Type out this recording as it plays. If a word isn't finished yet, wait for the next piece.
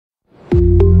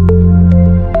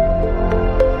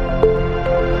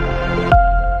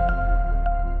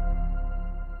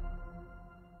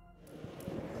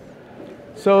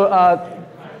So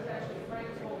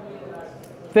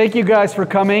thank you guys for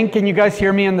coming. Can you guys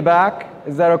hear me in the back?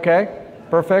 Is that okay?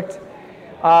 Perfect.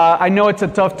 I know it's a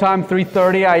tough time,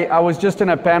 3:30. I was just in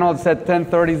a panel that said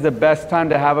 10:30 is the best time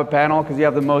to have a panel because you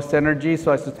have the most energy.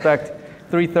 So I suspect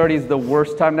 3:30 is the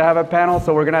worst time to have a panel.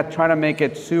 So we're going to try to make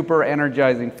it super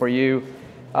energizing for you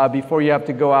before you have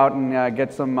to go out and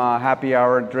get some happy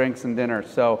hour drinks and dinner.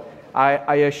 So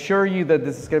I assure you that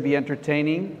this is going to be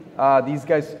entertaining. These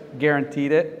guys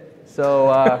guaranteed it. So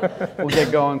we'll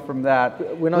get going from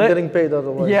that. We're not getting paid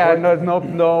otherwise. Yeah,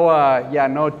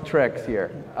 right? no tricks here.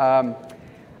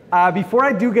 Before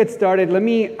I do get started,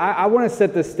 I want to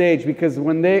set the stage because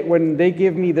when they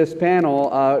give me this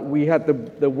panel, we had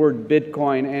the word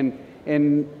Bitcoin,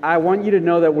 and I want you to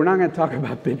know that we're not going to talk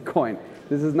about Bitcoin.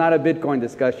 This is not a Bitcoin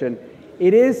discussion.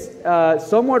 It is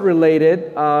somewhat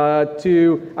related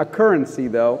to a currency,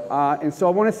 though, and so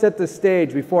I want to set the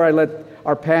stage before I let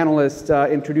our panelists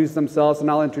introduce themselves,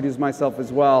 and I'll introduce myself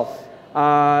as well.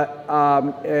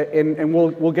 And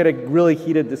we'll get a really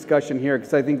heated discussion here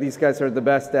because I think these guys are the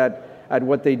best at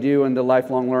what they do in the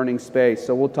lifelong learning space.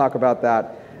 So we'll talk about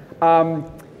that.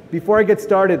 Before I get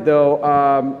started,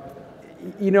 though,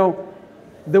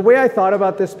 the way I thought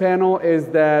about this panel is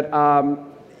that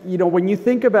when you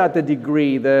think about the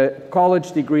degree, the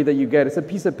college degree that you get, it's a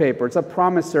piece of paper. It's a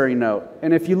promissory note.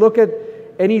 And if you look at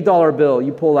any dollar bill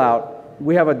you pull out,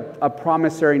 we have a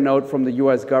promissory note from the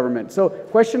U.S. government. So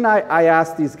question I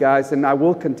ask these guys, and I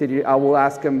will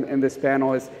ask them in this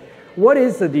panel, is what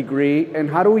is the degree and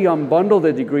how do we unbundle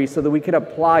the degree so that we can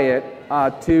apply it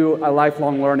to a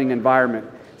lifelong learning environment?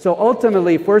 So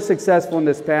ultimately, if we're successful in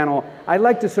this panel, I'd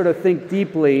like to sort of think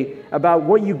deeply about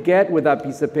what you get with that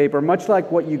piece of paper, much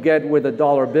like what you get with a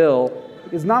dollar bill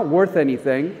is not worth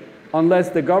anything unless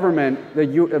the government,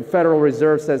 the Federal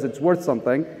Reserve says it's worth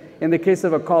something. In the case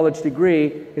of a college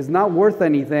degree, is not worth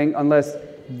anything unless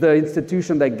the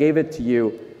institution that gave it to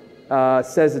you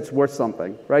says it's worth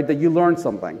something, right? That you learned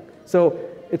something. So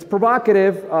it's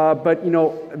provocative, but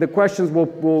the questions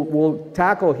we'll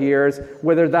tackle here is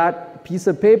whether that piece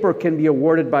of paper can be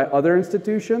awarded by other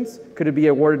institutions. Could it be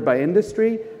awarded by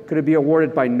industry? Could it be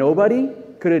awarded by nobody?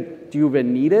 Do you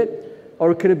even need it?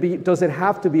 Or does it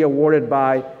have to be awarded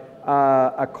by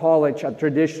a college, a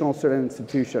traditional sort of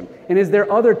institution? And is there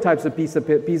other types of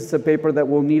pieces of paper that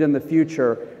we'll need in the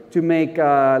future to make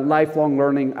lifelong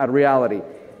learning a reality?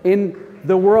 In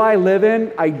the world I live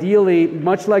in, ideally,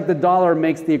 much like the dollar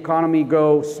makes the economy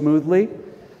go smoothly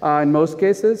in most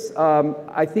cases,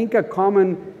 I think a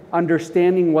common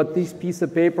understanding what this piece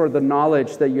of paper, the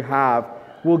knowledge that you have,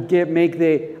 will make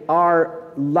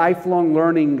our lifelong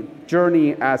learning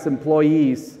journey as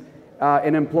employees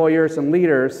and employers and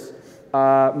leaders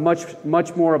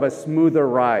much more of a smoother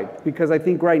ride, because I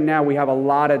think right now we have a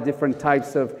lot of different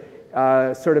types of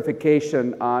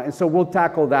certification, and so we'll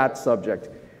tackle that subject.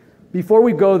 Before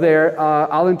we go there,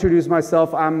 I'll introduce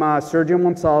myself. I'm Sergio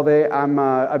Monsalve.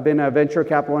 I've been a venture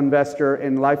capital investor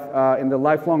in the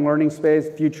lifelong learning space,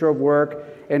 future of work,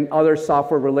 and other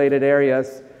software-related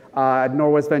areas at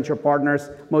Norwest Venture Partners.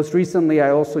 Most recently, I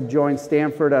also joined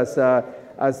Stanford as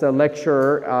a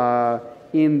lecturer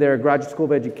in their graduate school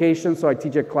of education. So I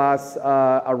teach a class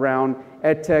around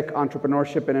EdTech,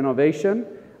 entrepreneurship, and innovation,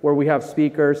 where we have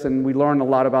speakers and we learn a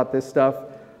lot about this stuff.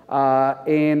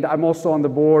 And I'm also on the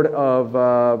board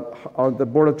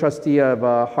of trustee of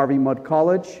Harvey Mudd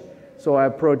College. So I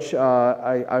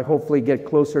I hopefully get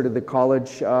closer to the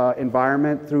college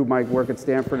environment through my work at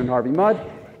Stanford and Harvey Mudd.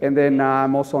 And then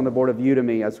I'm also on the board of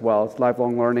Udemy as well. It's a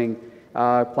lifelong learning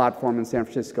platform in San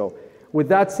Francisco. With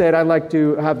that said, I'd like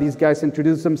to have these guys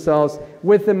introduce themselves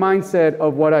with the mindset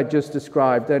of what I just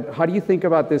described. That how do you think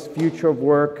about this future of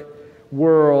work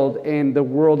world and the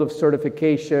world of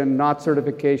certification, not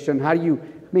certification? How do you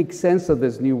make sense of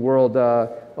this new world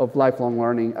of lifelong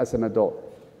learning as an adult?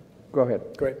 Go ahead.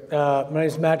 Great. My name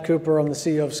is Matt Cooper. I'm the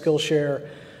CEO of Skillshare.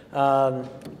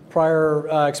 Prior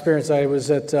experience, I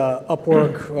was at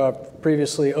Upwork,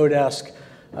 previously Odesk,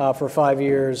 for 5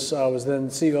 years. I was then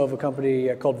CEO of a company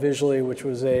called Visually, which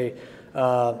was a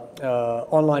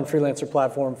online freelancer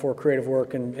platform for creative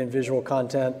work and visual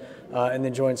content, and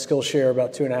then joined Skillshare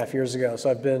about 2.5 years ago. So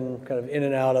I've been kind of in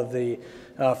and out of the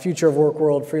future of work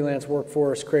world, freelance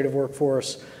workforce, creative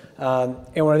workforce.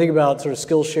 And when I think about sort of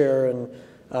Skillshare,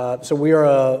 and so we are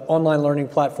an online learning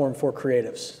platform for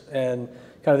creatives. And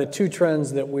kind of the two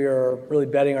trends that we are really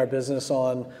betting our business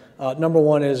on, number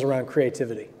one is around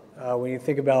creativity. When you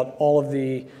think about all of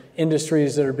the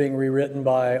industries that are being rewritten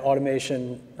by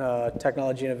automation,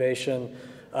 technology innovation,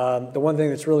 the one thing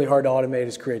that's really hard to automate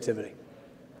is creativity.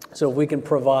 So if we can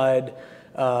provide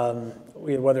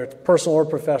whether it's personal or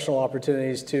professional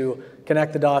opportunities to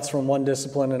connect the dots from one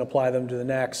discipline and apply them to the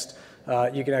next.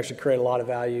 You can actually create a lot of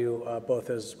value both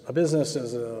as a business,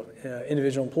 as an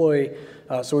individual employee.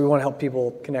 So we want to help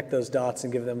people connect those dots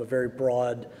and give them a very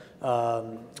broad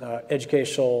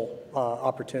educational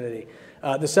opportunity.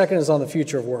 The second is on the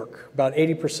future of work. About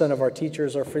 80% of our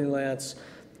teachers are freelance.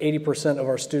 80% of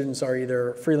our students are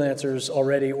either freelancers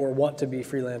already or want to be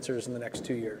freelancers in the next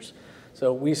 2 years.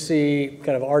 So we see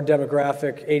kind of our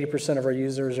demographic, 80% of our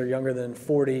users are younger than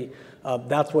 40.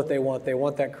 That's what they want. They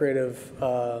want that creative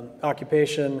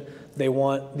occupation. They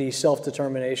want the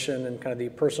self-determination and kind of the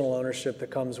personal ownership that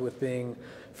comes with being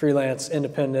freelance,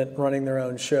 independent, running their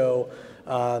own show.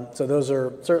 So those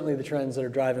are certainly the trends that are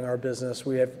driving our business.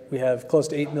 We have close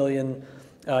to 8 million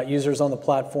users on the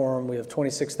platform. We have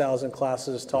 26,000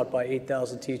 classes taught by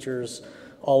 8,000 teachers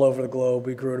all over the globe.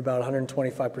 We grew at about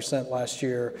 125% last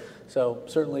year. So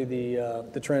certainly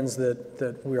the trends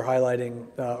that we're highlighting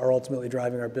are ultimately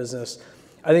driving our business.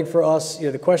 I think for us,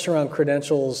 the question around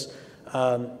credentials,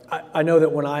 I know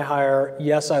that when I hire,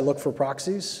 yes, I look for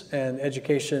proxies, and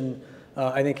education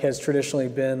I think has traditionally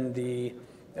been the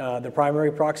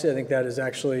primary proxy. I think that is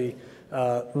actually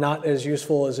not as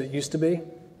useful as it used to be,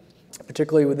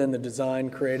 particularly within the design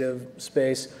creative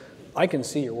space. I can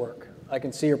see your work. I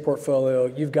can see your portfolio.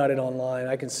 You've got it online.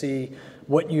 I can see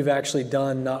what you've actually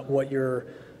done, not what your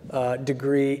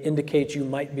degree indicates you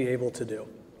might be able to do.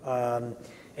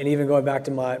 And even going back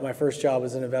to my first job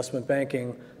was in investment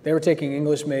banking, they were taking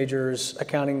English majors,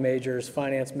 accounting majors,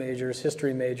 finance majors,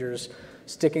 history majors,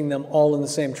 sticking them all in the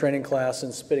same training class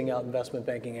and spitting out investment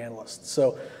banking analysts.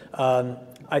 So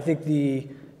I think the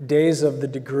days of the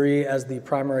degree as the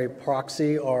primary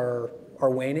proxy are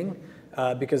waning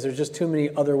because there's just too many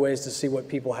other ways to see what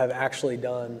people have actually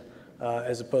done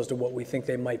as opposed to what we think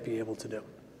they might be able to do.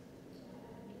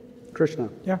 Krishna.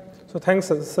 Yeah, so thanks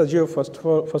Sergio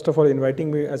first of all inviting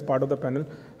me as part of the panel.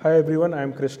 Hi everyone,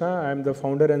 I'm Krishna. I'm the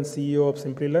founder and CEO of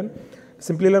Simplilearn.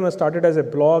 Simplilearn was started as a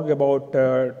blog about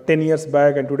 10 years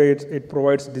back, and today it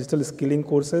provides digital skilling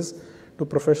courses to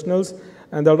professionals,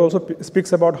 and that also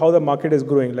speaks about how the market is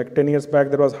growing. Like 10 years back,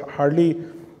 there was hardly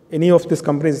any of these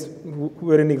companies who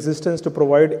were in existence to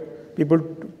provide people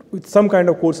with some kind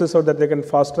of courses so that they can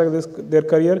fast track their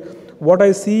career. What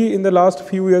I see in the last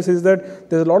few years is that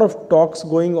there's a lot of talks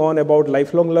going on about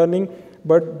lifelong learning,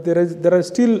 but there are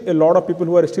still a lot of people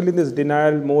who are still in this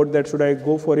denial mode that should I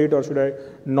go for it or should I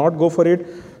not go for it.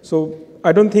 So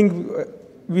I don't think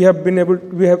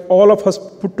all of us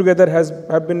put together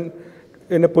have been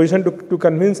in a position to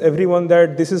convince everyone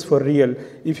that this is for real.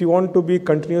 If you want to be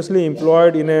continuously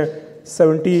employed in a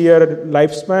 70-year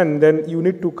lifespan, then you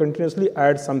need to continuously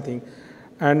add something.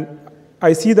 And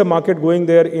I see the market going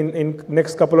there in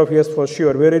next couple of years for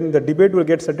sure, wherein the debate will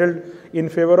get settled in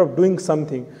favor of doing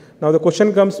something. Now the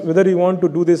question comes whether you want to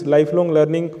do this lifelong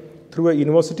learning through a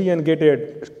university and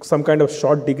get some kind of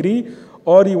short degree,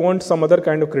 or you want some other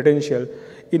kind of credential.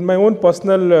 In my own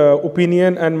personal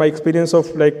opinion and my experience of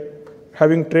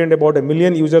having trained about 1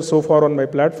 million users so far on my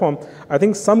platform, I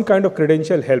think some kind of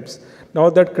credential helps. Now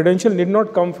that credential need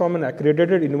not come from an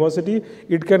accredited university,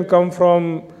 it can come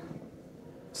from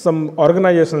some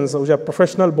organizations which are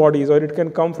professional bodies, or it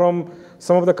can come from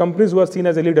some of the companies who are seen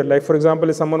as a leader. Like for example,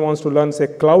 if someone wants to learn say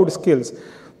cloud skills,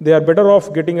 they are better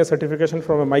off getting a certification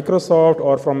from a Microsoft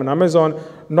or from an Amazon,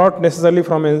 not necessarily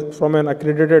from an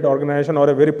accredited organization or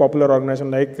a very popular organization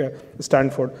like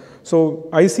Stanford. So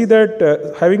I see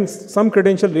that having some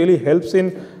credential really helps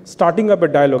in starting up a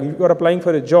dialogue. If you are applying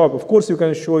for a job, of course you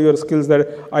can show your skills that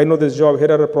I know this job,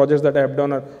 here are the projects that I have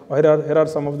done, or here are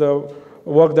some of the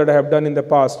work that I have done in the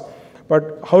past.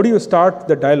 But how do you start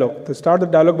the dialogue? To start the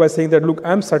dialogue by saying that, look,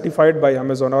 I'm certified by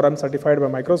Amazon or I'm certified by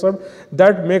Microsoft,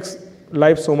 that makes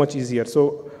life so much easier.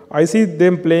 So I see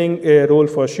them playing a role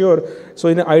for sure. So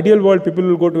in an ideal world, people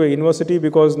will go to a university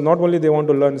because not only they want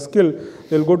to learn skill,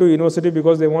 they'll go to university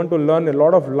because they want to learn a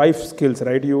lot of life skills,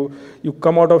 right? You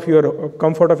come out of your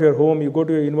comfort of your home, you go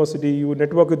to a university, you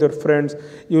network with your friends,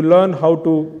 you learn how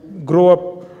to grow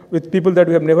up with people that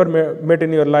you have never met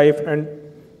in your life, and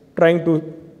trying to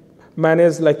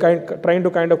manage, trying to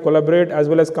kind of collaborate as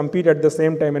well as compete at the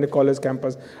same time in a college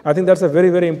campus. I think that's a very,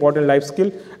 very important life skill.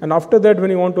 And after that, when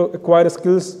you want to acquire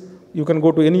skills, you can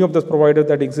go to any of those providers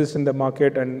that exist in the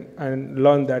market and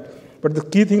learn that. But the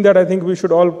key thing that I think we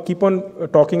should all keep on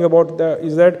talking about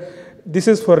is that this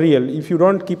is for real. If you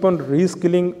don't keep on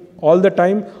reskilling all the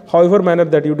time, however manner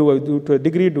that you do to a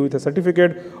degree, do with a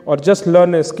certificate, or just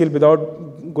learn a skill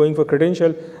without going for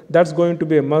credential, that's going to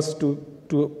be a must to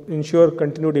ensure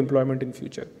continued employment in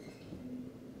future.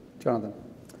 Jonathan.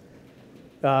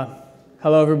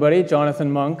 Hello, everybody.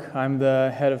 Jonathan Munk. I'm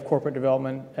the head of corporate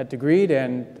development at Degreed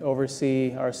and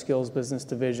oversee our skills business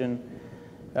division.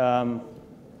 I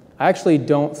actually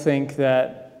don't think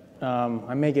that,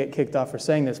 I may get kicked off for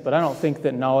saying this, but I don't think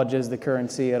that knowledge is the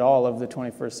currency at all of the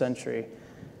 21st century.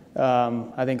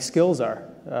 I think skills are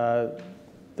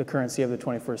the currency of the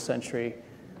 21st century.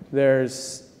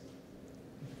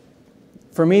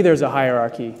 For me, there's a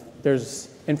hierarchy. There's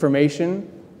information,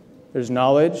 there's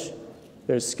knowledge,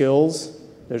 there's skills,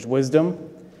 there's wisdom.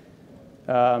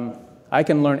 I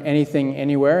can learn anything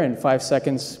anywhere in 5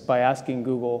 seconds by asking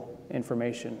Google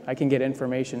information. I can get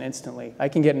information instantly. I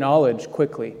can get knowledge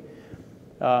quickly.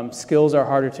 Skills are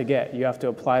harder to get. You have to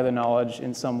apply the knowledge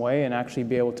in some way and actually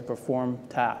be able to perform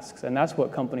tasks. And that's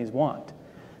what companies want.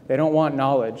 They don't want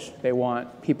knowledge. They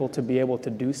want people to be able to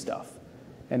do stuff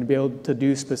and to be able to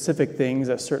do specific things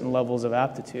at certain levels of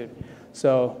aptitude.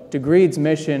 So Degreed's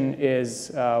mission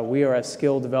is we are a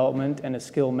skill development and a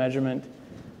skill measurement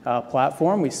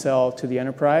platform. We sell to the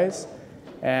enterprise,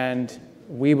 and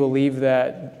we believe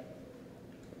that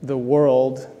the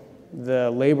world,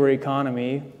 the labor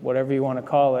economy, whatever you want to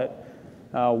call it,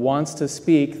 wants to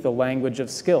speak the language of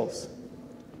skills,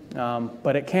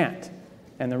 but it can't.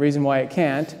 And the reason why it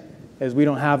can't is we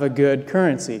don't have a good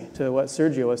currency, to what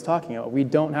Sergio was talking about. We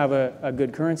don't have a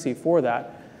good currency for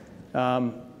that.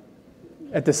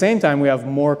 At the same time, we have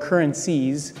more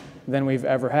currencies than we've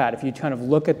ever had. If you kind of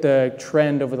look at the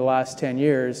trend over the last 10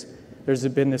 years, there's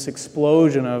been this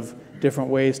explosion of different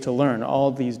ways to learn,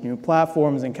 all these new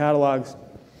platforms and catalogs.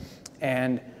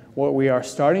 And what we are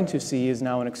starting to see is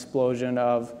now an explosion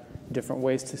of different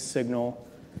ways to signal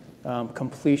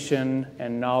completion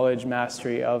and knowledge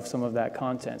mastery of some of that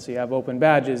content. So you have open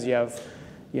badges, you have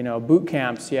boot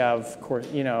camps, you have course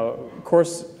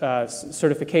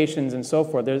certifications and so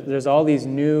forth. There's all these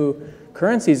new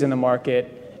currencies in the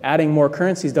market. Adding more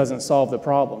currencies doesn't solve the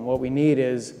problem. What we need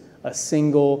is a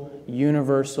single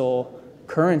universal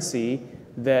currency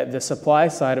that the supply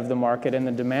side of the market and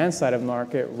the demand side of the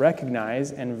market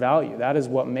recognize and value. That is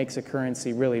what makes a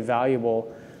currency really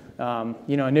valuable.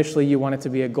 Initially you want it to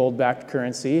be a gold-backed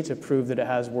currency to prove that it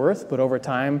has worth, but over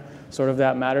time, sort of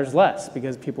that matters less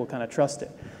because people kind of trust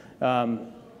it.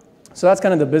 So that's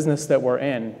kind of the business that we're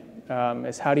in,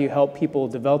 is how do you help people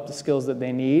develop the skills that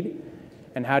they need,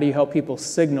 and how do you help people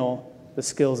signal the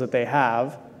skills that they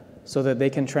have so that they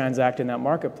can transact in that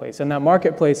marketplace. And that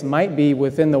marketplace might be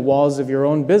within the walls of your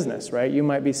own business, right? You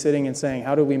might be sitting and saying,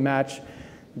 how do we match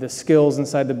the skills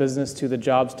inside the business to the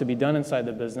jobs to be done inside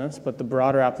the business, but the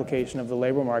broader application of the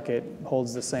labor market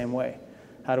holds the same way.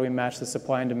 How do we match the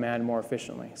supply and demand more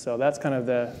efficiently? So that's kind of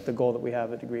the goal that we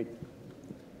have at Degreed.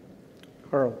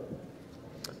 Harel.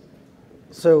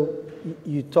 So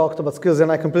you talked about skills,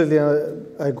 and I completely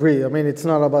agree. I mean, it's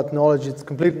not about knowledge, it's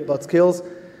completely about skills.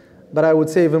 But I would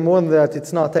say even more than that,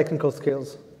 it's not technical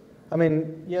skills. I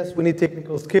mean, yes, we need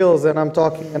technical skills, and I'm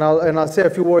talking, and I'll say a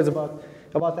few words about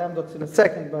Amdocs in a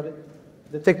second, but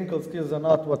the technical skills are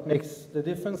not what makes the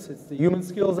difference. It's the human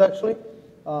skills, actually.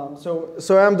 So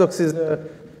Amdocs is a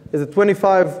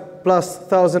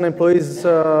 25,000+ employees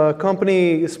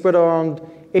company spread around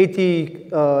 80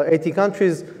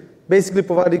 countries, basically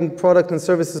providing product and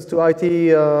services to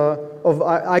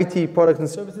IT product and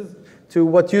services to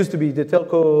what used to be the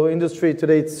telco industry.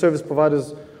 Today, it's service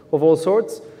providers of all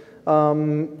sorts.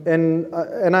 And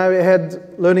I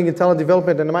had learning and talent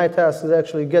development, and my task is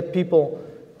actually get people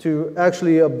to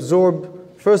actually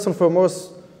absorb, first and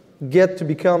foremost, get to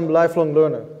become lifelong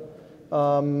learner.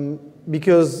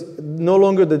 Because no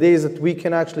longer the days that we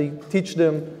can actually teach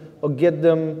them or get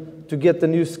them to get the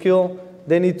new skill,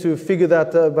 they need to figure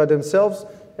that by themselves.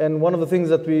 And one of the things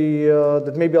that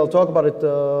that maybe I'll talk about it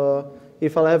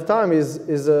if I have time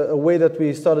is a way that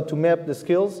we started to map the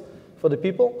skills for the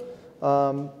people.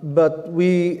 But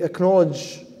we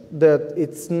acknowledge that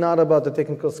it's not about the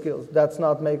technical skills. That's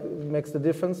not makes the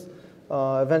difference.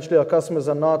 Eventually, our customers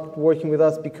are not working with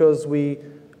us because we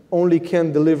only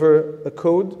can deliver a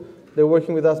code. They're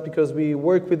working with us because we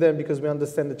work with them, because we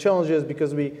understand the challenges,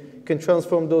 because we can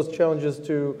transform those challenges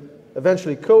to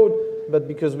eventually code, but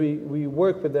because we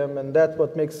work with them, and that's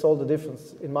what makes all the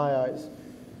difference in my eyes.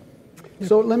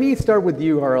 So let me start with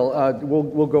you, Harel.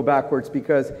 We'll go backwards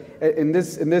because in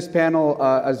this panel,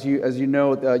 as you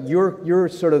know, you're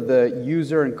sort of the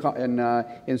user and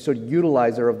sort of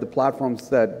utilizer of the platforms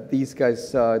that these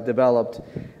guys developed.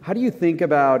 How do you think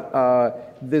about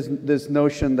this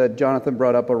notion that Jonathan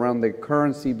brought up around the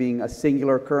currency being a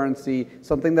singular currency,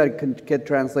 something that can get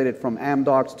translated from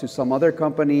Amdocs to some other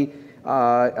company?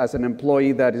 as an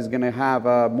employee that is going to have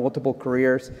multiple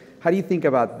careers. How do you think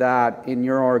about that in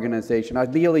your organization?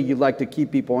 Ideally, you'd like to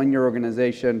keep people in your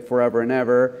organization forever and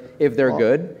ever if they're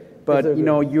good, but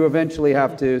you eventually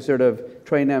have to sort of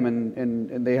train them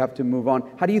and they have to move on.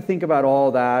 How do you think about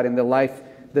all that in the life,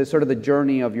 the sort of the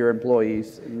journey of your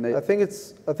employees? I think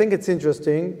it's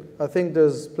interesting. I think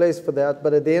there's place for that,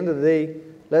 but at the end of the day,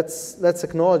 let's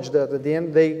acknowledge that at the end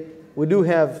of the day, we do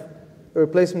have a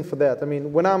replacement for that. I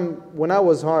mean, when I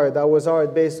was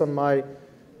hired based on my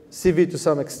CV to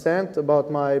some extent,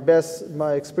 about my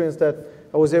experience that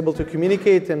I was able to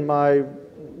communicate and my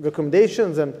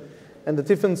recommendations and the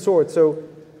different sorts. So,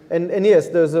 and yes,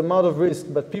 there's an amount of risk,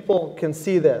 but people can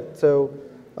see that. So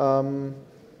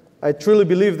I truly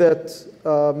believe that,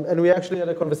 and we actually had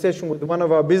a conversation with one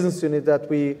of our business units that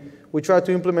we try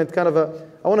to implement kind of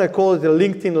I want to call it a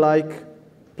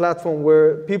LinkedIn-like platform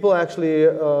where people actually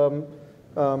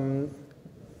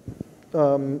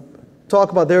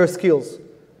talk about their skills.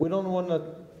 We don't want to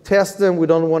test them. We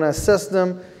don't want to assess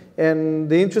them. And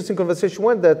the interesting conversation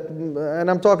went that, and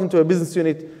I'm talking to a business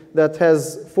unit that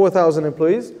has 4,000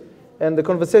 employees, and the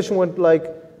conversation went like,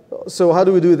 so how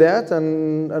do we do that?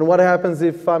 And what happens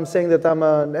if I'm saying that I'm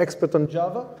an expert on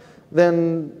Java?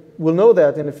 Then we'll know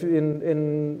that in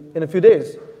a few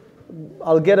days.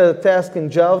 I'll get a task in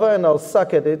Java and I'll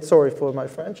suck at it. Sorry for my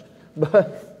French,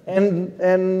 but. And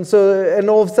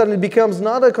all of a sudden it becomes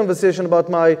not a conversation about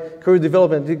my career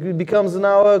development. It becomes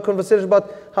now a conversation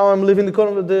about how I'm leaving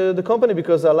the company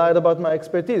because I lied about my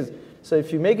expertise. So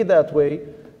if you make it that way,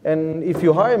 and if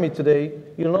you hire me today,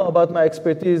 you'll know about my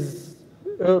expertise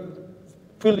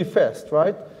pretty fast,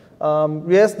 right?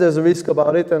 Yes, there's a risk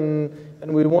about it, and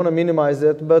we want to minimize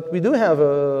it, but we do have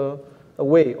a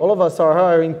way. All of us are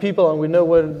hiring people, and we know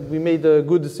when we made a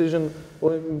good decision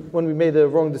or when we made a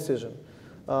wrong decision.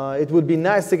 It would be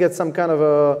nice to get some kind of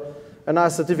a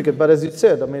nice certificate, but as you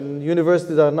said, I mean,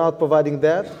 universities are not providing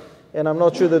that, and I'm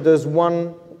not sure that there's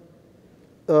one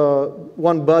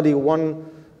body,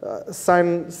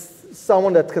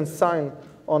 someone that can sign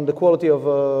on the quality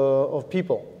of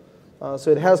people.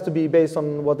 So it has to be based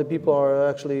on what the people are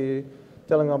actually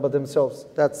telling about themselves.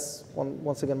 That's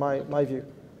once again my view.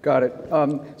 Got it.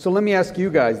 So let me ask you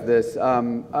guys this.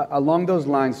 Along those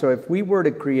lines, so if we were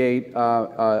to create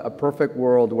a perfect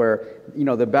world where,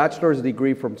 the bachelor's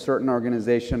degree from certain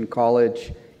organization,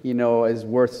 college, is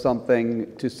worth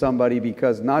something to somebody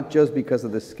because not just because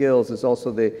of the skills, it's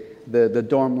also the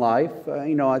dorm life.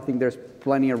 I think there's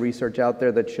plenty of research out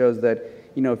there that shows that,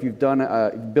 if you've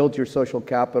built your social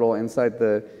capital inside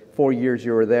the 4 years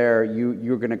you were there,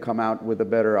 you're going to come out with a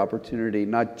better opportunity,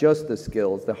 not just the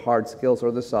skills, the hard skills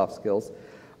or the soft skills.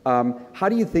 How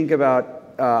do you think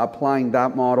about applying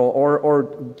that model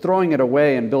or throwing it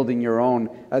away and building your own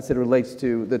as it relates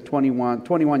to the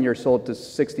 21 years old to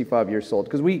 65 years old?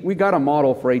 Because we got a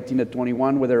model for 18 to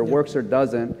 21, whether it works or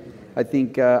doesn't. I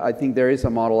think there is a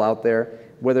model out there.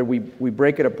 Whether we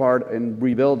break it apart and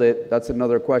rebuild it, that's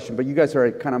another question. But you guys are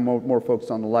kind of more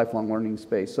focused on the lifelong learning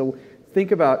space. So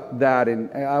think about that,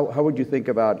 and how would you think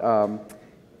about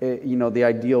the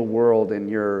ideal world in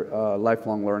your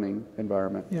lifelong learning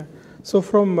environment? Yeah. So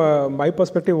from my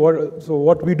perspective,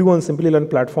 what we do on Simplilearn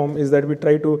platform is that we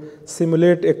try to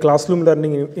simulate a classroom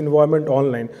learning environment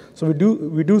online. So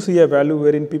we do see a value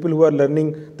wherein people who are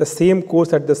learning the same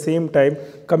course at the same time,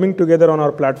 coming together on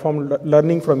our platform,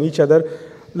 learning from each other,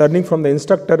 learning from the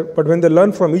instructor. But when they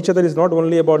learn from each other, it's not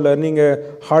only about learning a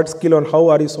hard skill on how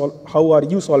are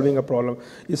you solving a problem.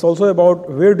 It's also about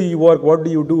where do you work, what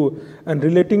do you do, and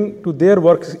relating to their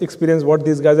work experience, what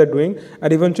these guys are doing,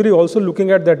 and eventually also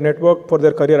looking at that network for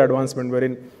their career advancement,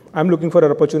 wherein I'm looking for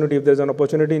an opportunity. If there's an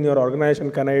opportunity in your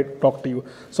organization, can I talk to you?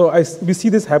 So we see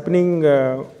this happening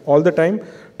all the time.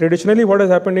 Traditionally, what has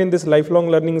happened in this lifelong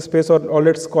learning space, or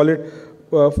let's call it,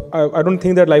 I don't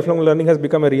think that lifelong learning has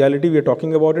become a reality. We are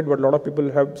talking about it, but a lot of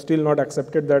people have still not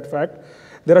accepted that fact.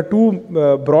 There are two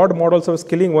broad models of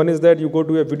skilling. One is that you go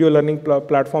to a video learning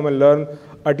platform and learn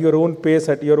at your own pace,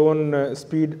 at your own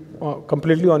speed,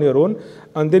 completely on your own.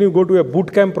 And then you go to a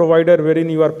bootcamp provider wherein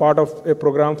you are part of a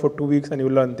program for 2 weeks and you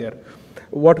learn there.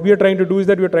 What we are trying to do is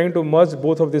that we are trying to merge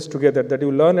both of these together, that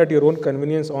you learn at your own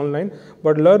convenience online,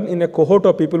 but learn in a cohort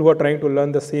of people who are trying to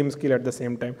learn the same skill at the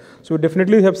same time. So we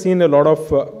definitely have seen a lot of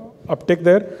uptick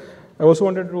there. I also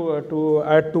wanted to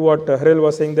add to what Harel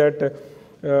was saying, that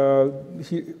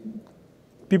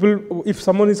people, if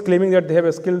someone is claiming that they have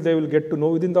a skill, they will get to know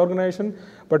within the organization.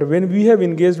 But when we have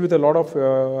engaged with a lot of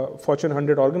Fortune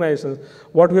 100 organizations,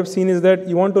 what we have seen is that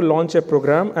you want to launch a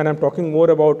program, and I'm talking more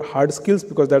about hard skills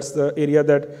because that's the area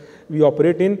that we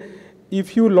operate in.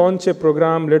 if you launch a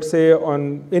program, let's say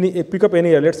on pick up any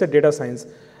area, let's say data science,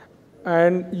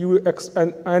 and you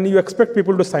expect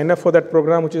people to sign up for that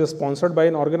program, which is sponsored by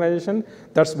an organization,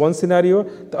 that's one scenario.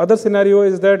 The other scenario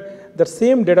is that the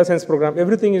same data science program,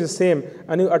 everything is the same,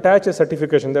 and you attach a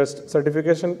certification. That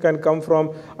certification can come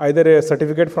from either a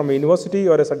certificate from a university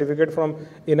or a certificate from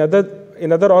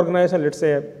another organization, let's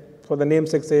say, for the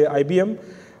namesake, say IBM.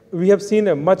 We have seen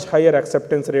a much higher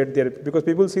acceptance rate there because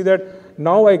people see that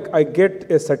now I get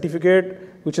a certificate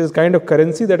which is kind of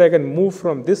currency that I can move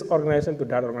from this organization to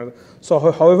that organization. So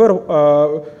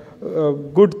however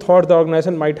good thought the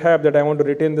organization might have that I want to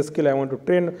retain the skill, I want to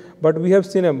train, but we have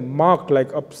seen a mark like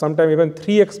sometimes even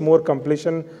 3x more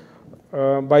completion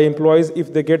by employees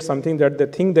if they get something that they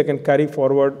think they can carry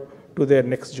forward to their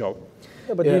next job.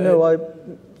 Yeah, but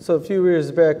so a few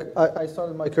years back, I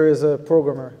started my career as a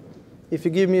programmer. If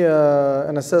you give me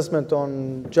an assessment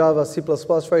on Java, C++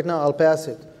 right now, I'll pass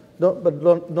it.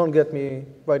 Don't get me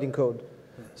writing code.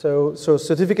 So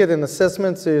certificate and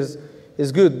assessments is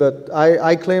good, but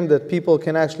I claim that people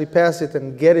can actually pass it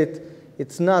and get it.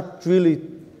 It's not really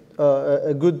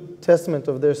a good testament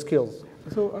of their skills.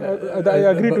 So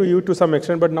I agree to you to some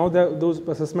extent, but now those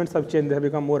assessments have changed. They have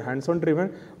become more hands-on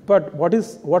driven. But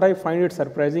what I find it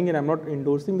surprising, and I'm not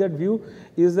endorsing that view,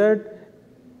 is that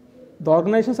the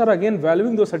organizations are again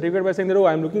valuing those certificates by saying that, oh,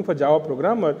 I'm looking for Java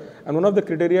programmer, and one of the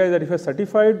criteria is that if you're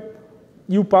certified,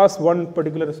 you pass one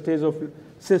particular stage of,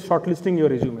 say, shortlisting your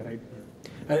resume, right?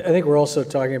 I think we're also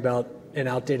talking about an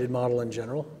outdated model in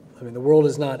general. I mean, the world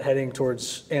is not heading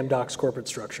towards Amdocs corporate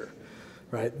structure,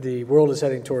 right? The world is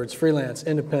heading towards freelance,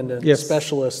 independent,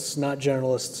 specialists, not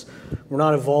generalists. We're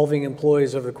not evolving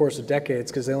employees over the course of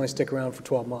decades because they only stick around for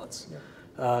 12 months.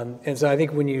 Yeah. And so I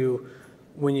think when you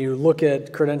look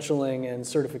at credentialing and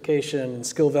certification and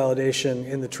skill validation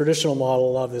in the traditional model,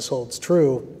 a lot of this holds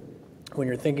true. When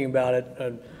you're thinking about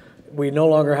it, we no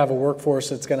longer have a workforce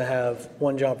that's going to have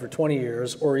one job for 20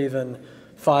 years or even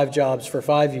 5 jobs for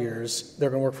 5 years. They're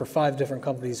going to work for 5 different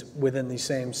companies within the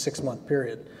same 6-month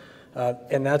period.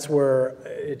 And that's where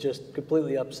it just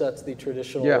completely upsets the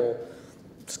traditional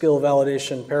skill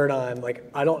validation paradigm. Like,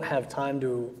 I don't have time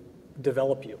to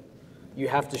develop you. You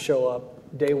have to show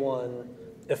up day one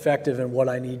effective in what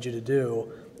I need you to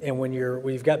do. And when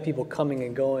we've got people coming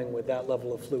and going with that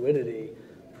level of fluidity,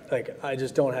 like, I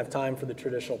just don't have time for the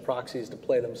traditional proxies to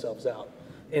play themselves out.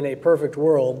 In a perfect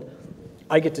world,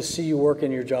 I get to see you work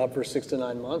in your job for 6 to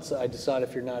 9 months. I decide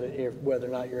whether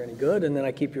or not you're any good, and then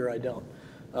I keep you or I don't.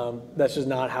 That's just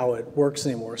not how it works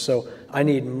anymore. So I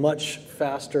need much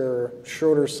faster,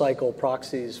 shorter cycle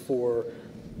proxies for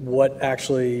what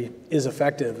actually is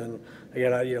effective. And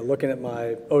again, looking at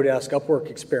my Odesk Upwork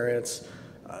experience,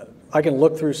 I can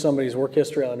look through somebody's work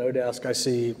history on Odesk. I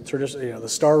see the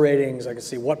star ratings. I can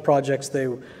see what projects they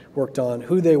worked on,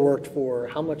 who they worked for,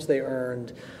 how much they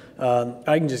earned.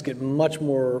 I can just get much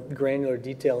more granular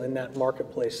detail in that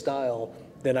marketplace style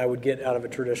than I would get out of a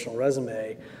traditional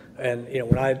resume. And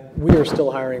we are still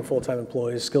hiring full-time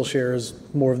employees. Skillshare is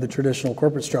more of the traditional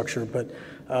corporate structure, but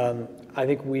I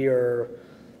think we are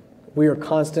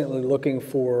constantly looking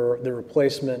for the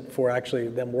replacement for actually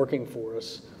them working for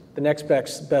us. The next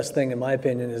best thing, in my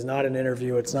opinion, is not an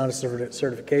interview. It's not a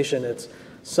certification. It's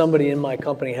somebody in my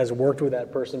company has worked with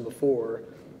that person before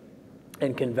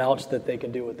and can vouch that they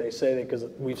can do what they say because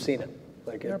we've seen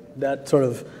it. That sort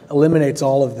of eliminates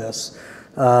all of this.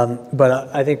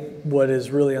 But I think what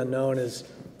is really unknown is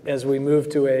as we move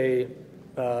to a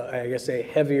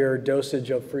heavier dosage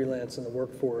of freelance in the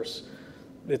workforce,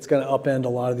 it's going to upend a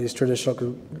lot of these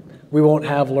traditional. We won't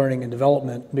have learning and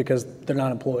development because they're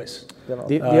not employees. So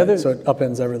it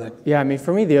upends everything. Yeah, I mean,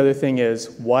 for me, the other thing is,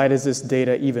 why does this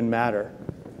data even matter?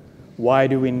 Why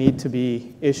do we need to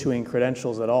be issuing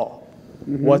credentials at all?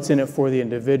 Mm-hmm. What's in it for the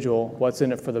individual? What's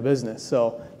in it for the business?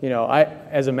 So,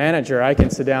 as a manager, I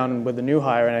can sit down with a new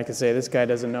hire and I can say, this guy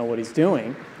doesn't know what he's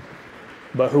doing,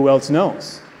 but who else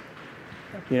knows?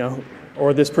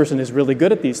 Or this person is really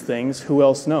good at these things, who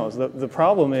else knows? The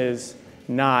problem is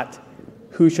not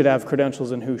who should have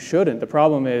credentials and who shouldn't. The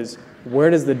problem is, where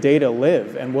does the data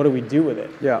live and what do we do with it?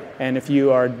 Yeah. And if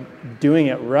you are doing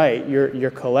it right,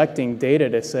 you're collecting data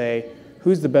to say,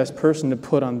 who's the best person to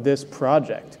put on this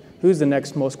project? Who's the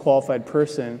next most qualified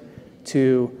person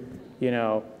to,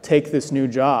 take this new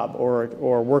job or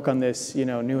work on this,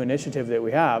 new initiative that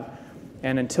we have?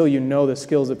 And until you know the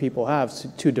skills that people have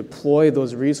to deploy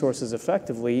those resources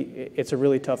effectively, it's a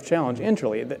really tough challenge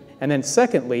internally. And then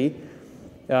secondly,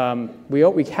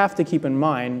 we have to keep in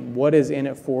mind what is in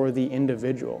it for the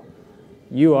individual.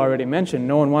 You already mentioned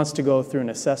no one wants to go through an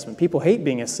assessment. People hate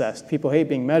being assessed. People hate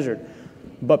being measured.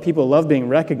 But people love being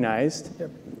recognized. Yep.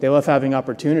 They love having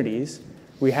opportunities.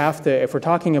 We have to, if we're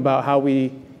talking about how we,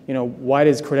 why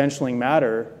does credentialing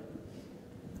matter,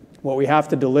 what we have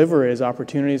to deliver is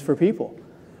opportunities for people.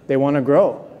 They want to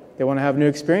grow. They want to have new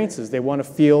experiences. They want to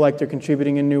feel like they're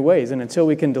contributing in new ways. And until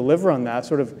we can deliver on that,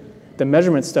 sort of the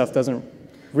measurement stuff doesn't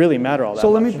really matter all that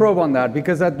So much. let me probe on that,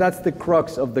 because that's the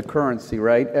crux of the currency,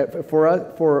 right? For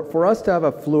us to have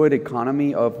a fluid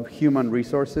economy of human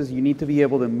resources, you need to be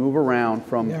able to move around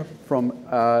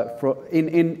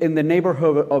in the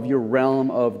neighborhood of your realm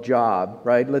of job,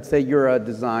 right? Let's say you're a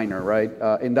designer, right?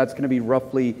 And that's going to be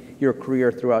roughly your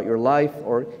career throughout your life,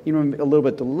 or even a little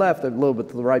bit to the left, a little bit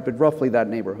to the right, but roughly that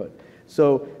neighborhood.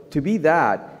 So to be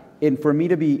that, and for me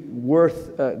to be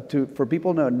for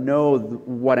people to know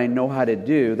what I know how to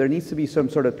do, there needs to be some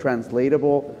sort of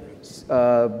translatable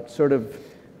sort of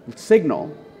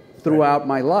signal throughout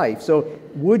my life. So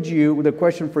the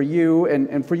question for you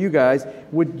and for you guys,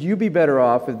 would you be better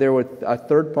off if there were a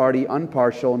third party,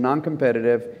 impartial,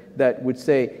 non-competitive, that would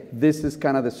say, this is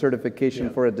kind of the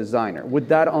certification for a designer? Would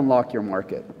that unlock your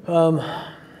market?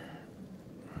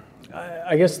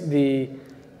 I guess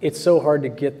it's so hard to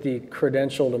get the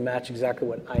credential to match exactly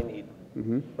what I need,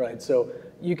 right? So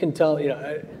you can tell,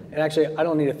 and actually I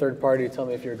don't need a third party to tell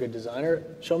me if you're a good designer.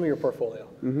 Show me your portfolio.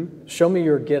 Show me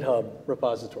your GitHub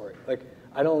repository. Like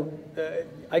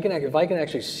if I can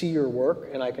actually see your work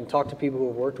and I can talk to people who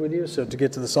have worked with you, so to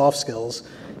get to the soft skills,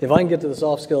 if I can get to the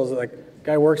soft skills, like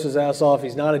guy works his ass off,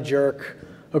 he's not a jerk,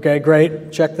 okay,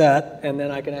 great, check that, and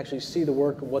then I can actually see the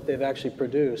work of what they've actually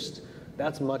produced,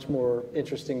 that's much more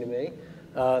interesting to me.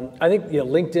 I think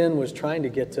LinkedIn was trying to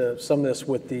get to some of this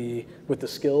with the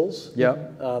skills. Yeah.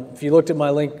 If you look at my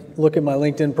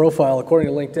LinkedIn profile, according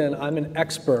to LinkedIn, I'm an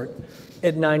expert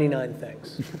at 99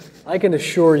 things. I can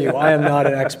assure you, I am not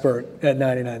an expert at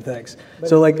 99 things.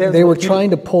 So they were trying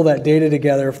to pull that data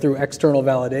together through external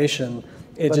validation.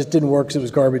 It just didn't work because it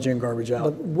was garbage in, garbage out.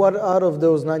 But what out of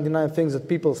those 99 things that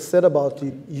people said about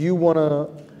you,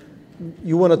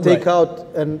 you want to take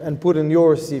out and put in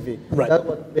your CV. Right. That's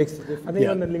what makes it different. I think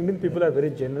on the LinkedIn, people are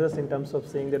very generous in terms of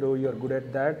saying that, oh, you are good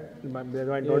at that. They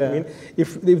might not mean.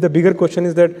 If the bigger question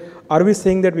is that, are we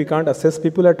saying that we can't assess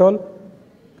people at all?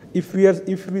 If we are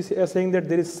saying that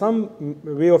there is some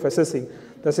way of assessing,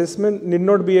 the assessment need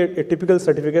not be a typical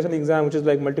certification exam, which is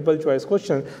like multiple choice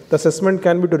question. The assessment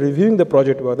can be to reviewing the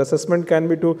project work. The assessment can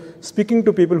be to speaking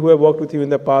to people who have worked with you in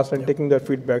the past and taking their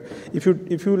feedback. If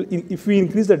we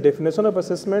increase the definition of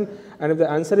assessment, and if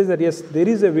the answer is that yes, there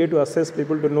is a way to assess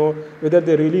people to know whether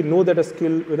they really know that a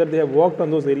skill, whether they have worked on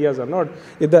those areas or not.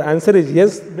 If the answer is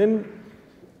yes, then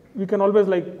we can always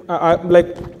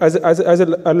as a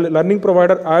learning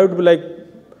provider, I would be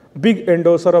big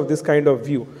endorser of this kind of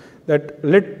view. That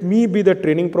let me be the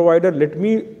training provider, let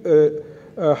me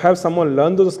have someone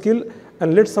learn those skills,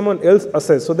 and let someone else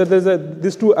assess, so that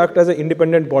these two act as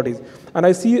independent bodies. And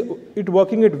I see it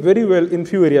working very well in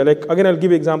few areas. Again, I'll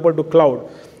give example to cloud.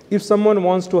 If someone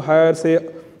wants to hire, say,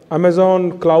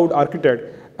 Amazon cloud architect,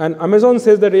 and Amazon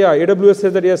says that, AWS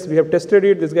says that, yes, we have tested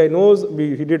it, this guy knows,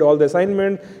 he did all the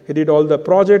assignment, he did all the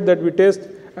project that we test,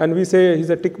 and we say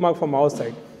he's a tick mark from our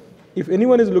side. If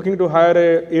anyone is looking to hire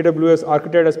a AWS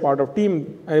architect as part of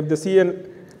team, and if they see a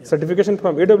certification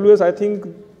from AWS, I think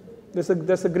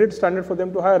that's a great standard for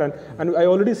them to hire, and I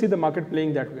already see the market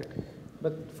playing that way.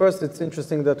 But first, it's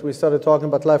interesting that we started talking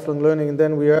about lifelong learning, and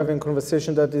then we are having a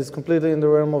conversation that is completely in the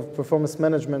realm of performance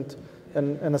management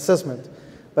and assessment.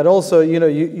 But also,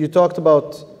 you talked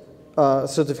about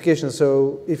certification.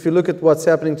 So if you look at what's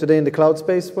happening today in the cloud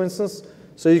space, for instance,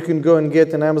 so you can go and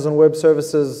get an Amazon Web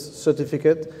Services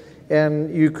certificate,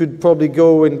 and you could probably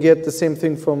go and get the same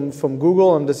thing from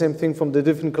Google and the same thing from the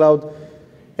different cloud.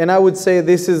 And I would say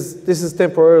this is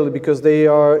temporarily, because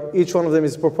each one of them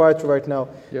is proprietary right now.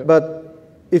 Yep. But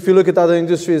if you look at other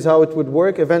industries, how it would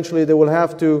work, eventually they will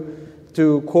have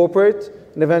to cooperate,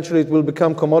 and eventually it will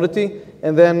become commodity,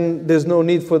 and then there's no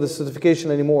need for the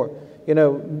certification anymore.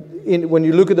 When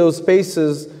you look at those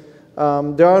spaces,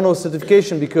 there are no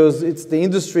certification, because it's the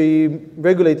industry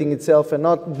regulating itself and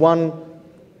not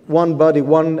one body,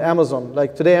 one Amazon.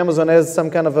 Like today, Amazon has some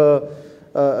kind of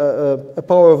a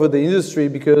power over the industry,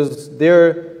 because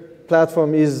their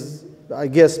platform is, I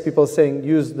guess people are saying,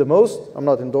 used the most. I'm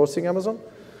not endorsing Amazon,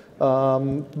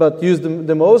 but used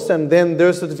the most, and then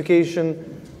their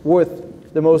certification worth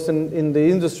the most in the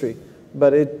industry.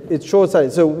 But it's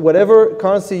short-sighted. So whatever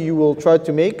currency you will try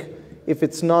to make, if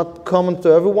it's not common to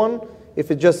everyone,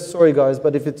 if it's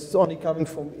only coming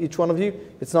from each one of you,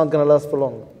 it's not going to last for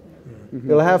long.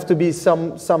 It'll have to be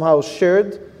somehow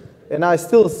shared, and I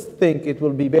still think it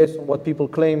will be based on what people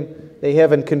claim they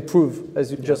have and can prove,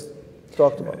 as you just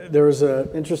talked about. There was an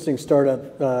interesting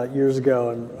startup years ago,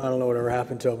 and I don't know whatever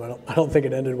happened to them. I don't think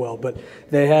it ended well, but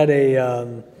they had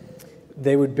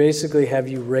they would basically have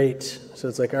you rate. So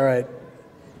it's like, all right,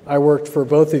 I worked for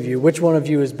both of you. Which one of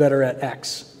you is better at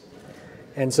X?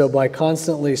 And so by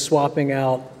constantly swapping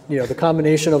out, the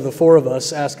combination of the four of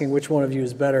us asking which one of you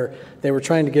is better, they were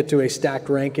trying to get to a stacked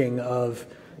ranking of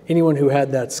anyone who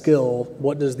had that skill.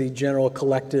 What does the general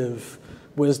collective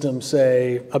wisdom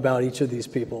say about each of these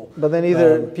people? But then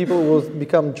either people will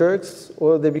become jerks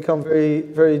or they become very,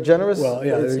 very generous. Well,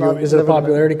 yeah. Is it a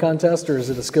popularity contest or is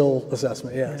it a skill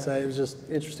assessment? Yeah. So it was just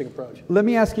an interesting approach. Let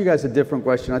me ask you guys a different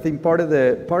question. I think part of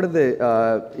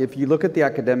the if you look at the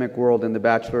academic world and the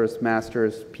bachelor's,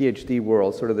 master's, PhD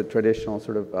world, sort of the traditional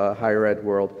sort of higher ed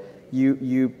world,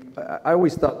 I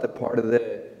always thought that part of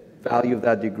the value of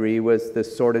that degree was the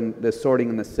sorting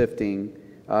and the sifting.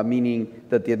 Meaning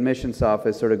that the admissions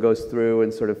office sort of goes through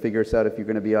and sort of figures out if you're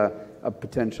going to be a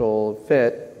potential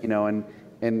fit, and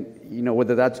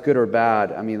whether that's good or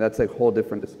bad. I mean, that's a whole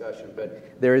different discussion.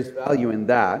 But there is value in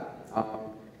that.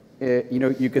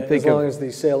 You could think as long as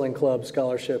the sailing club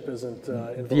scholarship isn't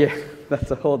involved. Yeah,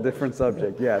 that's a whole different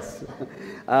subject. Yes,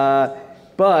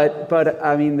 but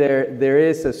I mean, there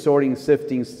is a sorting,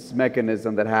 sifting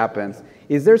mechanism that happens.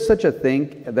 Is there such a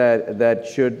thing that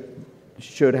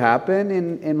should happen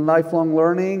in lifelong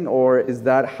learning, or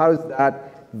how is that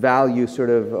value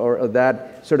sort of, or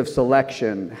that sort of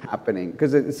selection happening?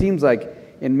 Because it seems like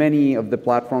in many of the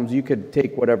platforms you could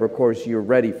take whatever course you're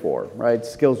ready for, right,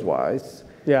 skills-wise.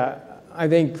 Yeah, I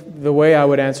think the way I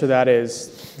would answer that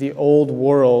is the old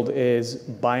world is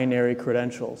binary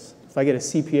credentials. If I get a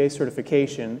CPA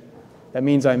certification, that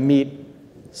means I meet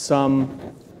some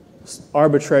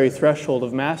arbitrary threshold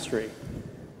of mastery.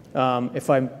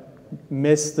 If I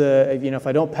miss if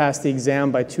I don't pass the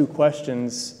exam by 2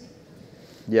 questions,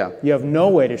 you have no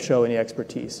way to show any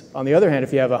expertise. On the other hand,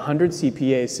 if you have 100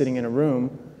 CPAs sitting in a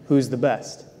room, who's the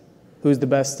best? Who's the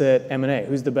best at M&A?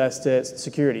 Who's the best at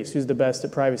securities? Who's the best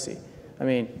at privacy? I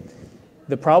mean,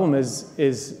 the problem is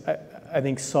I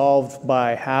think solved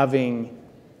by having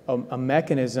a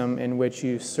mechanism in which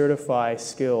you certify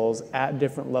skills at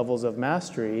different levels of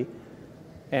mastery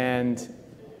and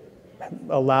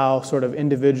allow sort of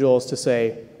individuals to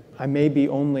say, I may be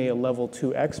only a level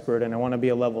 2 expert and I want to be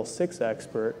a level 6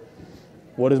 expert.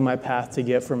 What is my path to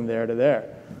get from there to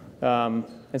there?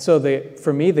 And so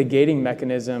for me, the gating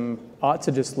mechanism ought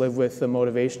to just live with the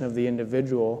motivation of the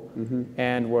individual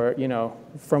and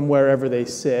from wherever they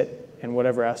sit and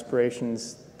whatever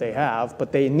aspirations they have,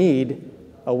 but they need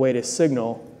a way to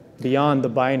signal beyond the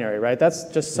binary, right? That's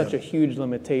just such a huge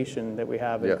limitation that we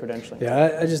have in credentialing.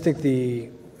 Yeah, I just think the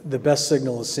best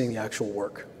signal is seeing the actual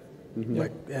work.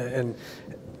 And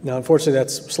now, unfortunately,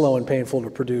 that's slow and painful to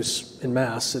produce in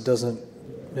mass. It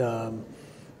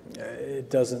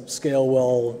doesn't scale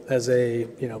well as a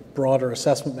broader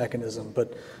assessment mechanism.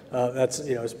 But that's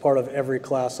as part of every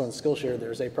class on Skillshare,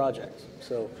 there's a project.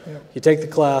 So you take the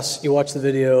class, you watch the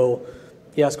video,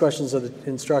 you ask questions of the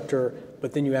instructor,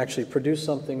 but then you actually produce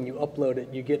something, you upload it,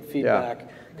 you get feedback.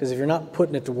 Because if you're not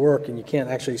putting it to work and you can't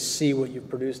actually see what you've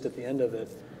produced at the end of it,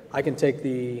 I can take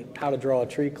the how to draw a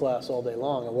tree class all day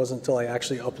long. It wasn't until I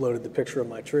actually uploaded the picture of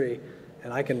my tree,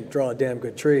 and I can draw a damn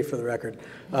good tree for the record,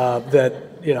 that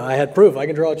I had proof I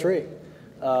can draw a tree.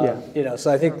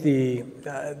 So I think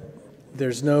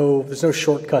there's no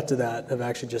shortcut to that of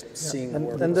actually just seeing the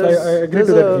work. And so I agree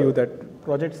to that view that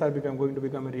projects are going to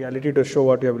become a reality to show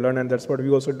what you have learned, and that's what we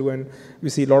also do, and we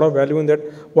see a lot of value in that.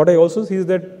 What I also see is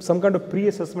that some kind of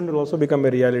pre-assessment will also become a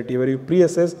reality, where you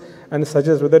pre-assess and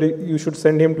suggest whether you should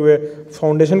send him to a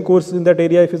foundation course in that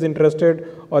area if he's interested,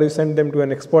 or you send them to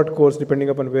an expert course depending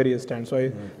upon where he stands. So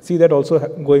I see that also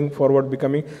going forward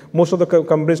becoming, most of the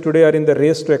companies today are in the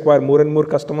race to acquire more and more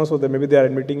customers, so that maybe they are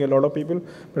admitting a lot of people,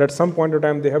 but at some point of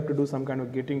time they have to do some kind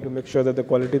of gating to make sure that the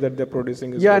quality that they're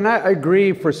producing is good. And I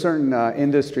agree for certain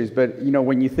industries, but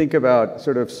when you think about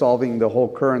sort of solving the whole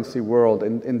currency world,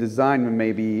 and design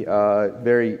may be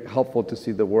very helpful to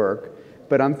see the work,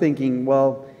 but I'm thinking,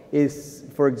 is,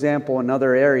 for example, in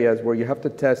other areas where you have to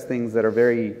test things that are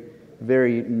very,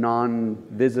 very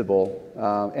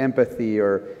non-visible, empathy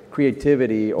or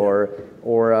creativity or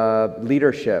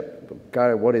leadership.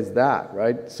 God, what is that,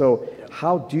 right? So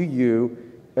how do you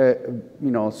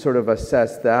sort of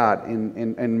assess that?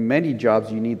 In many jobs,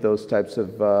 you need those types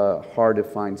of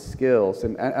hard-to-find skills,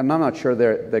 and I'm not sure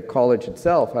the college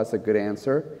itself has a good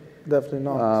answer. Definitely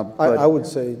not. I would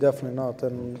say definitely not,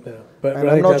 and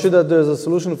I'm not sure that there's a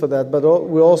solution for that. But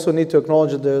we also need to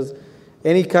acknowledge that there's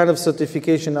any kind of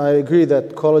certification. I agree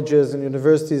that colleges and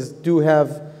universities do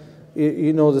have,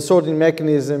 the sorting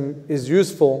mechanism is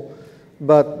useful.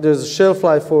 but there's a shelf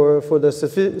life for the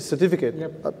certificate.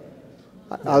 Yep.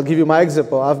 I'll give you my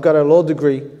example. I've got a law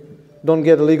degree. Don't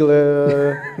get a legal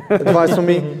advice from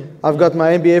me. I've got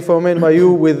my MBA from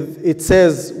NYU with, it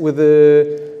says with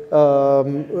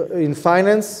in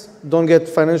finance. Don't get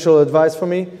financial advice from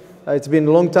me. It's been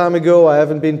a long time ago. I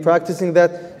haven't been practicing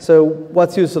that. So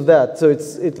what's use of that? So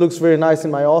it looks very nice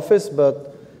in my office,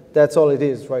 but that's all it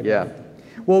is right now.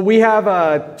 Well, we have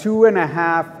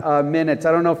 2.5 minutes.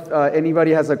 I don't know if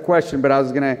anybody has a question, but I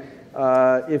was going to,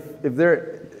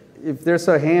 if there's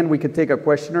a hand, we could take a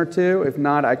question or two. If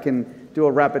not, I can do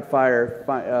a rapid fire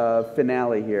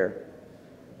finale here.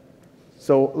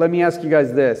 So let me ask you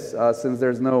guys this, since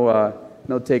there's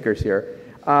no takers here.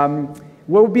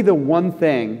 What would be the one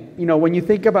thing, you know, when you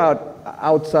think about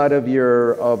outside of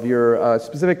your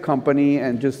specific company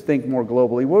and just think more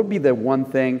globally, what would be the one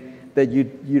thing that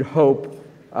you'd hope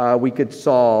we could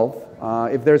solve,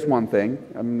 if there's one thing,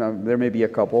 there may be a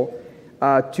couple,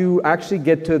 to actually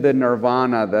get to the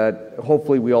nirvana that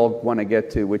hopefully we all want to get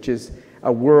to, which is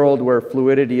a world where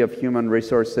fluidity of human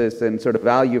resources and sort of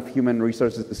value of human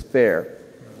resources is fair.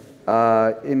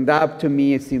 And that, to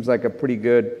me, it seems like a pretty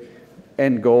good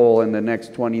end goal in the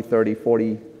next 20, 30,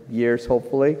 40 years,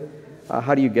 hopefully.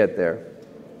 How do you get there?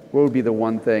 What would be the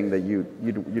one thing that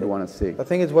you'd want to see? I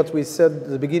think it's what we said at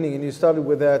the beginning, and you started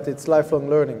with that. It's lifelong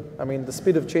learning. I mean, the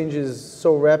speed of change is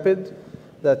so rapid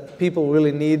that people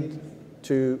really need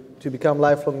to become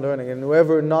lifelong learning. And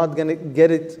whoever not going to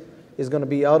get it is going to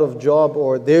be out of job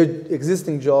or their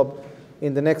existing job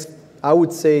in the next, I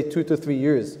would say, 2 to 3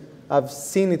 years. I've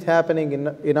seen it happening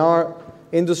in our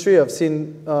industry. I've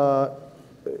seen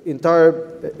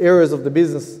entire areas of the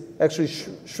business actually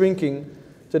shrinking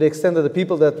to the extent that the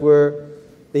people that were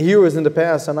the heroes in the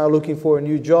past are now looking for a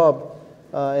new job,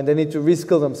 and they need to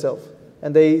reskill themselves.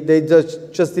 And they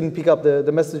just didn't pick up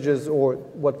the messages or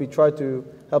what we try to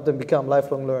help them become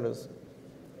lifelong learners.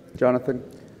 Jonathan?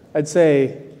 I'd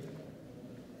say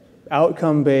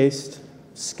outcome-based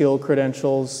skill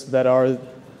credentials that are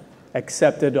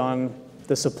accepted on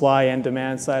the supply and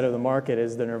demand side of the market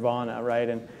is the nirvana, right?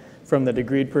 And from the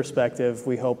degreed perspective,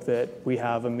 we hope that we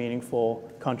have a meaningful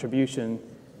contribution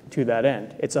to that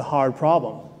end. It's a hard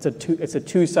problem. It's a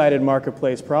two-sided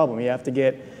marketplace problem. You have to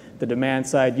get the demand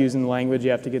side using the language.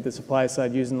 You have to get the supply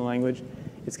side using the language.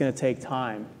 It's going to take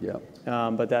time. Yeah.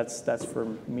 But that's for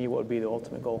me what would be the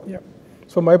ultimate goal. Yeah.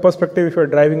 So my perspective, if you're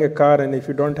driving a car and if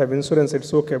you don't have insurance,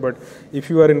 it's okay. But if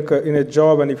you are in a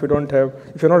job and if you're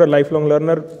not a lifelong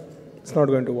learner, it's not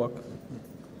going to work.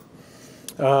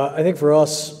 I think for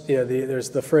us, there's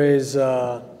the phrase,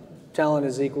 talent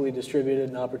is equally distributed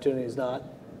and opportunity is not.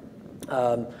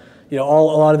 A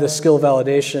lot of this skill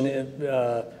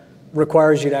validation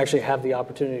requires you to actually have the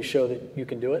opportunity to show that you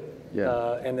can do it.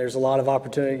 Yeah. And there's a lot of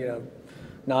opportunity.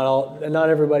 Not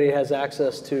everybody has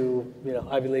access to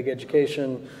Ivy League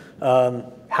education.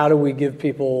 How do we give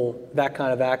people that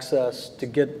kind of access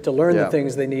to learn the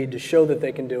things they need to show that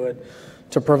they can do it,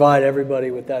 to provide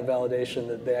everybody with that validation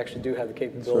that they actually do have the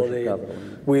capability?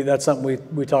 That's something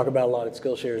we talk about a lot at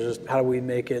Skillshare, is just how do we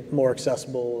make it more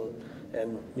accessible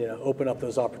and open up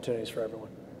those opportunities for everyone.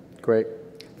 Great.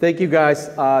 Thank you, guys.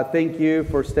 Thank you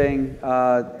for staying.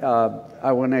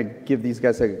 I want to give these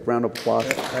guys a round of applause.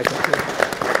 Thank you.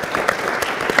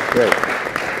 Great.